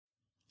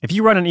If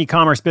you run an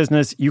e-commerce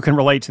business, you can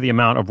relate to the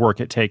amount of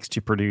work it takes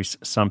to produce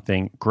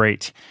something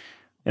great.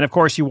 And of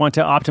course, you want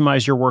to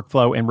optimize your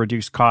workflow and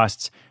reduce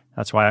costs.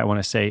 That's why I want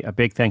to say a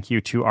big thank you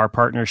to our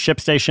partner,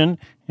 ShipStation,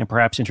 and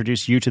perhaps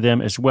introduce you to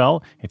them as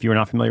well. If you are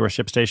not familiar with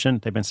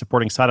ShipStation, they've been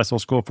supporting Side Hustle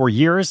School for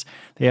years.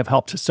 They have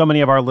helped so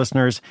many of our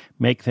listeners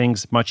make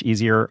things much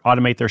easier,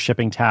 automate their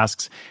shipping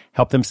tasks,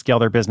 help them scale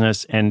their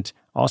business, and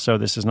also,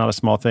 this is not a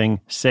small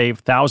thing, save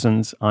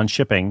thousands on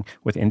shipping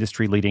with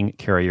industry-leading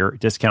carrier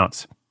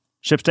discounts.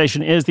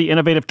 ShipStation is the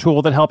innovative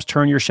tool that helps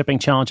turn your shipping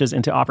challenges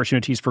into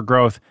opportunities for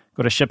growth.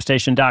 Go to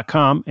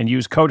ShipStation.com and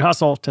use code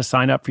HUSTLE to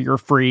sign up for your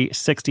free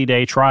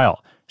 60-day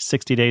trial.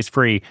 60 days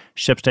free.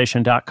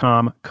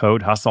 ShipStation.com,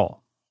 code HUSTLE.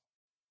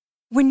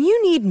 When you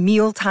need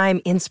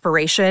mealtime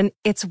inspiration,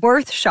 it's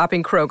worth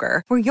shopping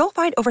Kroger, where you'll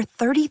find over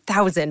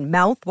 30,000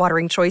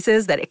 mouth-watering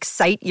choices that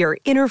excite your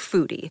inner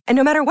foodie. And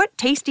no matter what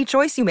tasty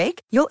choice you make,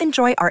 you'll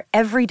enjoy our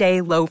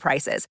everyday low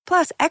prices,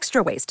 plus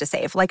extra ways to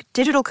save, like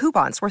digital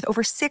coupons worth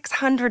over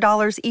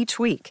 $600 each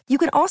week. You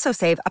can also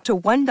save up to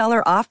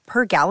 $1 off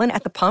per gallon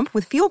at the pump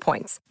with fuel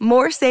points.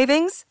 More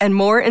savings and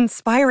more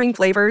inspiring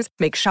flavors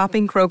make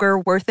shopping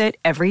Kroger worth it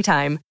every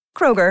time.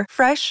 Kroger,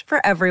 fresh for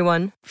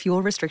everyone.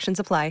 Fuel restrictions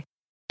apply.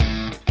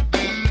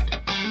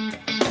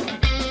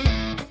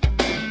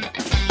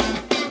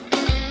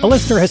 A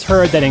listener has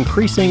heard that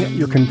increasing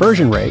your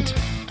conversion rate,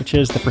 which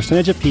is the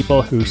percentage of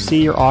people who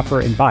see your offer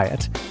and buy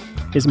it,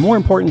 is more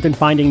important than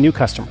finding new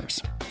customers.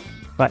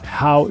 But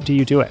how do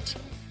you do it?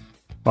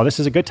 Well, this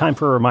is a good time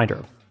for a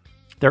reminder.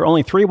 There are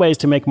only 3 ways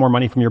to make more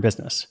money from your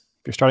business.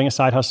 If you're starting a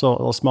side hustle, a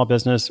little small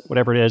business,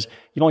 whatever it is,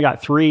 you've only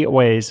got 3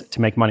 ways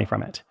to make money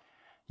from it.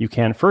 You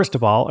can, first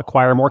of all,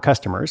 acquire more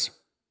customers.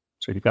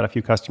 So if you've got a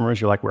few customers,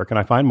 you're like, where can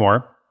I find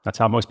more? That's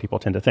how most people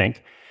tend to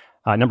think.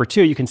 Number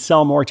 2, you can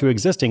sell more to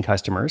existing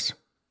customers.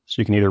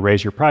 So you can either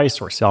raise your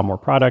price or sell more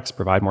products,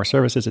 provide more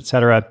services,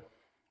 etc.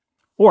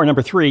 Or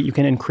number 3, you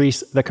can increase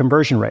the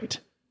conversion rate.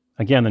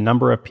 Again, the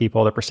number of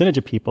people, the percentage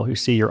of people who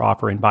see your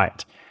offer and buy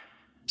it.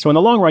 So in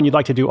the long run, you'd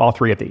like to do all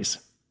 3 of these.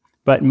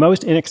 But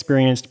most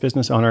inexperienced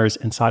business owners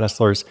and side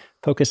hustlers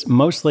focus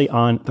mostly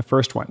on the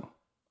first one.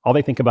 All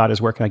they think about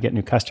is, where can I get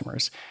new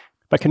customers?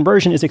 But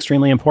conversion is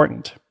extremely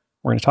important.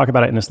 We're going to talk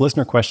about it in this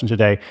listener question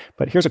today,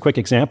 but here's a quick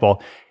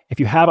example. If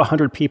you have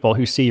 100 people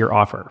who see your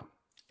offer,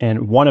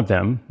 and one of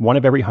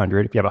every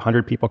 100, if you have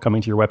 100 people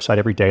coming to your website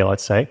every day,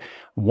 let's say,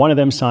 one of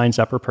them signs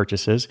up or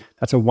purchases,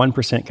 that's a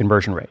 1%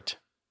 conversion rate,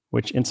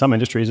 which in some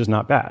industries is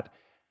not bad.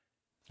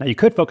 Now, you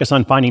could focus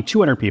on finding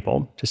 200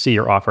 people to see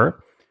your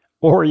offer,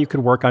 or you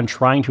could work on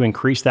trying to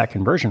increase that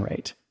conversion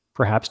rate,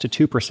 perhaps to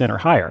 2% or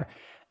higher.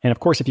 And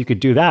of course, if you could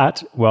do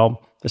that,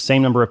 well, the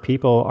same number of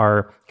people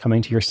are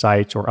coming to your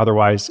site or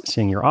otherwise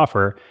seeing your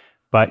offer,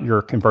 but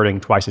you're converting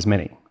twice as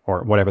many,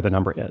 or whatever the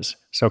number is.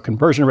 So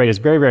conversion rate is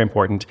very, very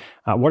important.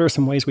 What are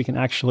some ways we can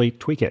actually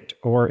tweak it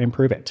or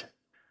improve it?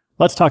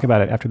 Let's talk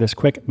about it after this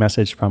quick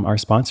message from our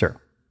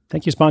sponsor.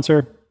 Thank you,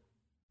 sponsor.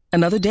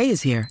 Another day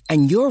is here,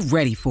 and you're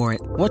ready for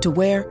it. What to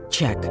wear?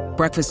 Check.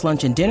 Breakfast,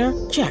 lunch, and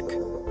dinner? Check.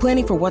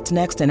 Planning for what's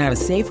next and how to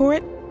save for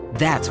it?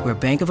 That's where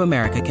Bank of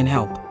America can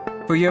help.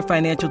 For your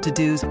financial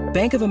to-dos,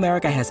 Bank of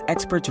America has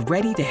experts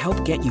ready to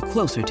help get you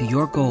closer to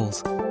your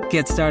goals.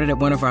 Get started at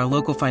one of our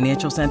local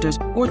financial centers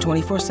or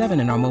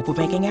 24/7 in our mobile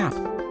banking app.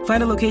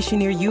 Find a location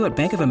near you at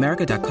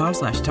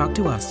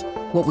bankofamerica.com/talktous.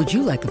 What would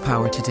you like the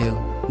power to do?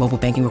 Mobile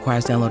banking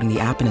requires downloading the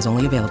app and is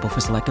only available for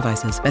select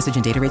devices. Message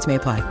and data rates may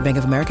apply. Bank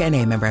of America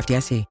N.A., member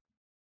FDIC.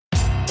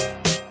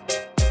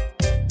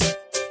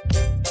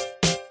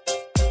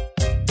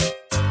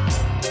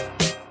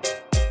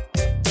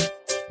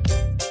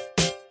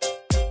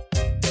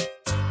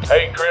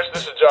 Hey Chris,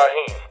 this is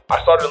Jaheem.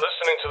 I started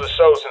listening to the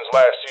show since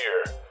last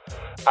year.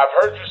 I've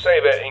heard you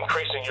say that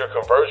increasing your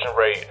conversion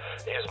rate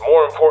is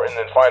more important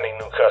than finding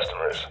new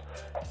customers.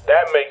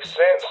 That makes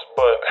sense,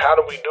 but how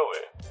do we do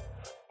it?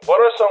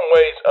 What are some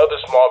ways other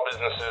small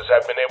businesses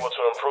have been able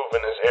to improve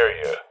in this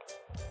area?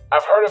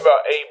 I've heard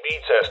about A/B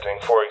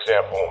testing, for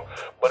example,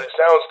 but it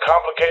sounds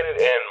complicated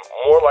and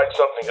more like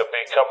something a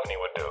big company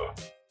would do.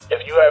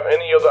 If you have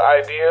any other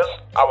ideas,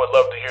 I would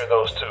love to hear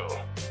those too.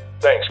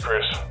 Thanks,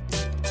 Chris.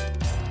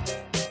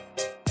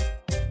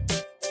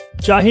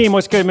 Jaheem,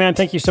 what's good, man?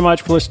 Thank you so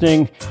much for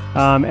listening.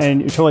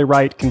 And you're totally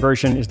right.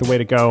 Conversion is the way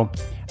to go.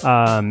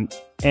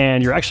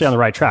 And you're actually on the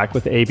right track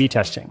with the A/B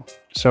testing.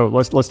 So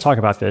let's talk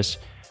about this.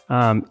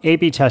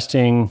 A/B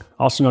testing,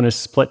 also known as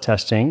split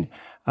testing,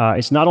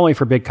 it's not only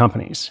for big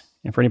companies.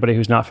 And for anybody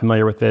who's not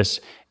familiar with this,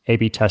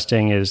 A/B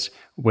testing is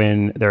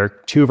when there are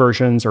 2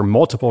 versions or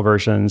multiple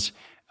versions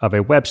of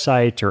a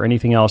website or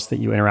anything else that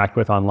you interact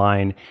with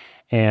online.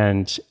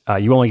 And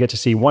you only get to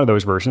see one of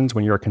those versions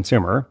when you're a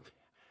consumer.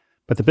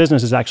 But the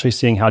business is actually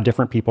seeing how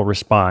different people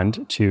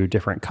respond to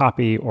different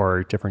copy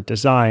or different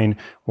design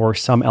or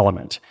some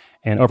element.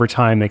 And over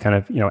time, they kind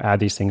of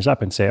add these things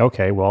up and say,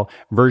 okay, well,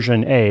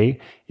 version A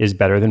is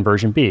better than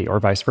version B or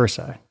vice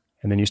versa.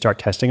 And then you start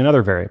testing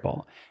another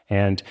variable.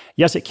 And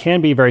yes, it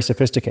can be very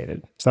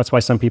sophisticated. So that's why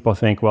some people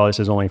think, well, this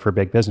is only for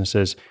big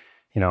businesses.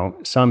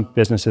 Some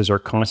businesses are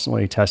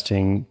constantly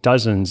testing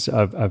dozens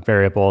of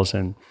variables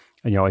and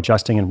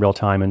adjusting in real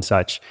time and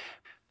such.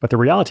 But the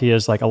reality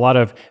is, like, a lot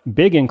of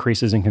big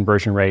increases in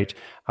conversion rate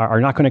are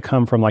not going to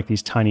come from like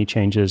these tiny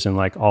changes in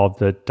like all of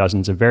the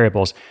dozens of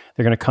variables.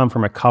 They're going to come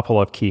from a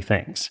couple of key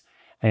things.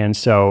 And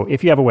so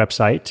if you have a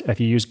website, if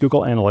you use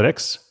Google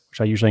Analytics,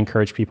 which I usually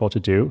encourage people to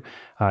do,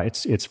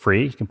 it's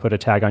free. You can put a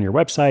tag on your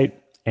website,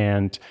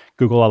 and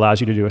Google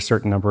allows you to do a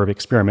certain number of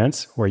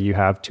experiments where you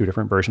have two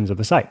different versions of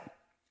the site.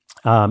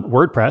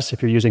 WordPress,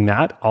 if you're using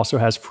that, also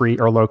has free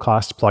or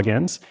low-cost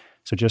plugins.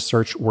 So just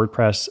search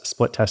WordPress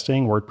split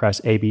testing, WordPress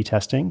A/B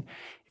testing.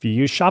 If you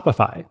use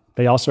Shopify,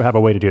 they also have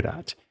a way to do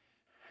that.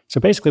 So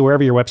basically,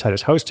 wherever your website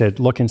is hosted,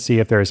 look and see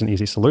if there is an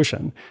easy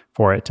solution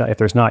for it. If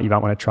there's not, you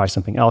might want to try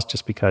something else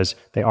just because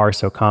they are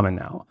so common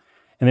now.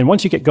 And then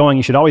once you get going,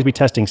 you should always be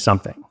testing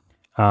something.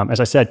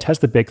 As I said,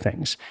 test the big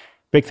things.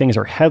 Big things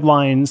are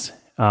headlines,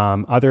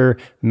 other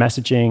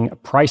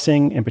messaging,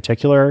 pricing in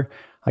particular.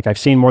 Like, I've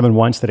seen more than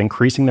once that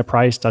increasing the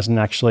price doesn't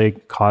actually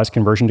cause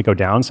conversion to go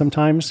down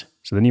sometimes.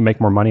 So then you make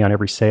more money on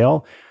every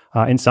sale.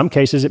 In some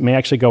cases, it may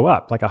actually go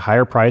up. Like, a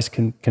higher price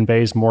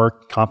conveys more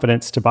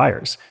confidence to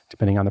buyers,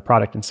 depending on the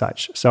product and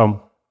such.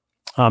 So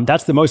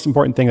that's the most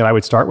important thing that I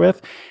would start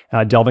with,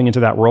 delving into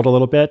that world a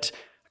little bit.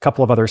 A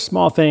couple of other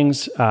small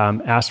things,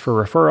 ask for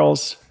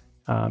referrals.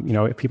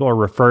 If people are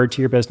referred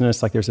to your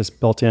business, like, there's this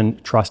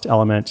built-in trust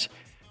element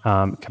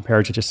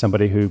compared to just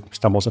somebody who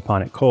stumbles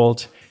upon it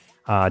cold.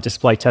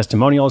 Display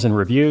testimonials and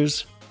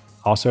reviews,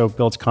 also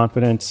builds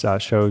confidence,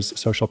 shows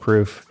social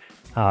proof.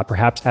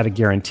 Perhaps add a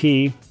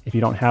guarantee if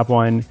you don't have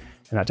one,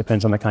 and that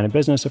depends on the kind of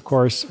business, of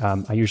course.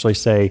 I usually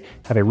say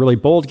have a really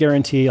bold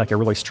guarantee, like a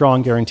really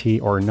strong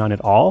guarantee, or none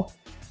at all.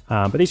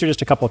 But these are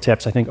just a couple of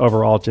tips. I think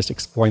overall, just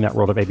exploring that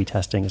world of A/B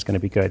testing is going to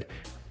be good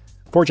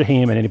for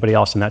Jaheim and anybody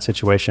else in that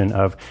situation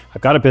of,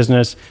 I've got a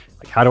business,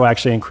 like, how do I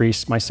actually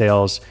increase my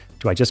sales?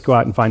 Do I just go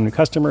out and find new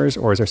customers,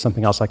 or is there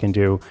something else I can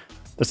do?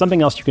 The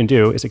something else you can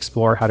do is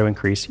explore how to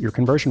increase your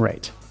conversion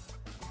rate.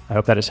 I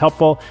hope that is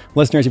helpful.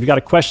 Listeners, if you've got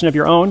a question of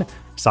your own,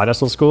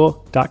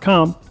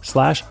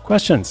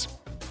 sidehustleschool.com/questions.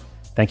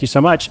 Thank you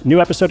so much.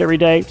 New episode every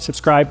day.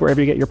 Subscribe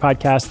wherever you get your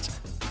podcasts.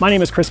 My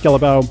name is Chris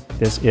Guillebeau.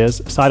 This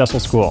is Side Hustle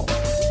School.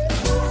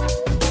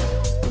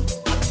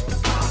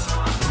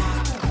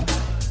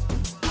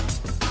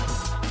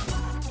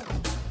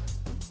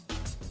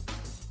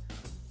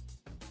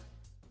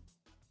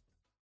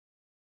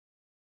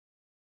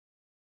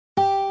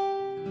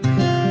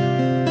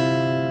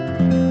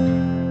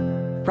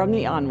 From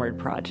the Onward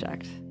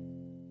Project.